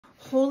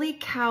Holy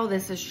cow,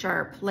 this is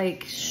sharp,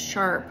 like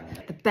sharp.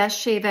 The best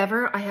shave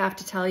ever, I have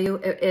to tell you,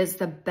 it is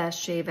the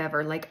best shave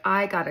ever. Like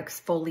I got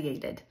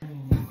exfoliated.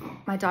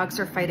 My dogs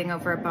are fighting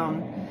over a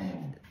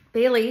bone.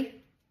 Bailey,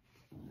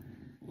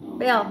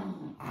 Bale.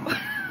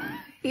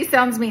 He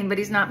sounds mean, but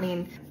he's not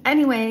mean.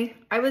 Anyway,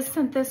 I was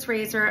sent this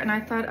razor and I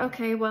thought,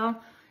 okay,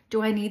 well,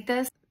 do I need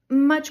this?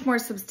 Much more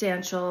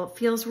substantial,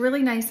 feels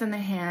really nice in the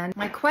hand.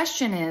 My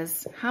question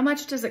is, how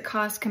much does it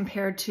cost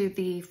compared to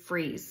the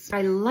Freeze?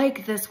 I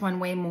like this one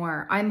way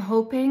more. I'm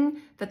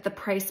hoping that the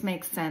price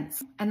makes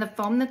sense. And the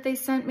foam that they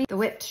sent me, the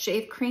whipped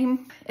shave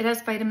cream, it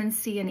has vitamin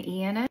C and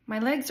E in it. My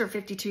legs are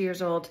 52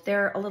 years old.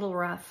 They're a little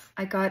rough.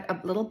 I got a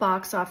little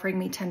box offering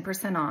me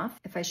 10% off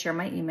if I share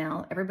my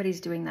email.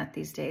 Everybody's doing that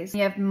these days.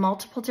 You have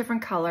multiple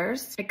different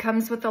colors. It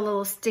comes with a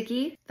little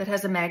sticky that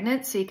has a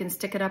magnet so you can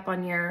stick it up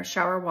on your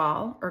shower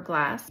wall or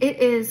glass. It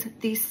is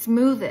the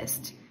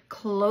smoothest,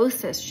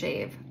 closest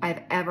shave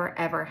I've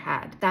ever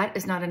had. That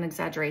is not an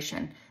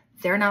exaggeration.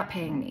 They're not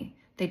paying me.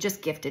 They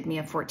just gifted me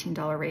a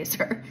 $14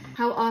 razor.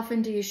 How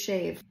often do you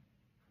shave?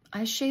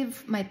 I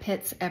shave my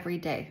pits every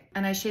day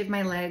and I shave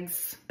my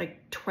legs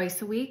like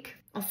twice a week.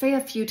 I'll say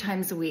a few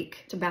times a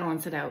week to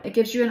balance it out. It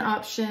gives you an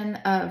option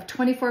of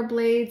 24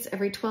 blades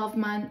every 12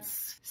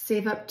 months,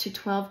 save up to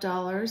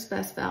 $12,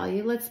 best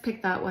value. Let's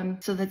pick that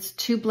one. So that's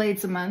 2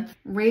 blades a month.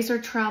 Razor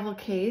travel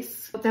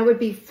case. That would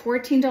be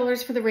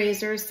 $14 for the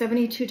razor,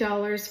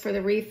 $72 for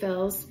the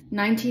refills,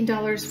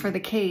 $19 for the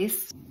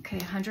case. Okay,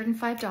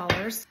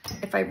 $105.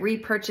 If I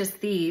repurchase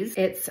these,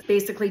 it's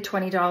basically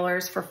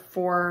 $20 for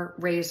 4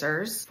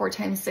 razors. 4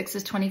 times 6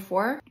 is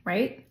 24,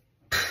 right?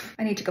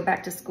 I need to go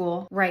back to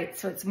school. Right,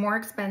 so it's more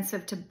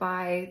expensive to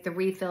buy the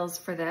refills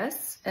for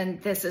this, and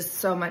this is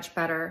so much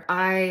better.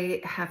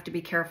 I have to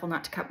be careful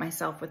not to cut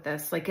myself with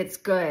this. Like, it's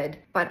good,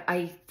 but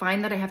I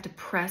find that I have to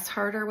press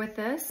harder with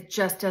this. It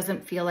just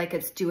doesn't feel like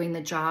it's doing the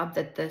job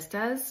that this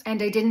does.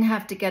 And I didn't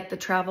have to get the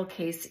travel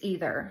case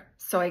either,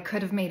 so I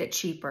could have made it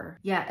cheaper.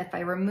 Yeah, if I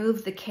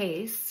remove the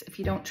case, if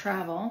you don't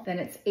travel, then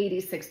it's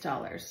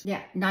 $86.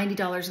 Yeah,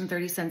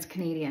 $90.30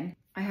 Canadian.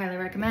 I highly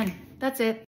recommend. That's it.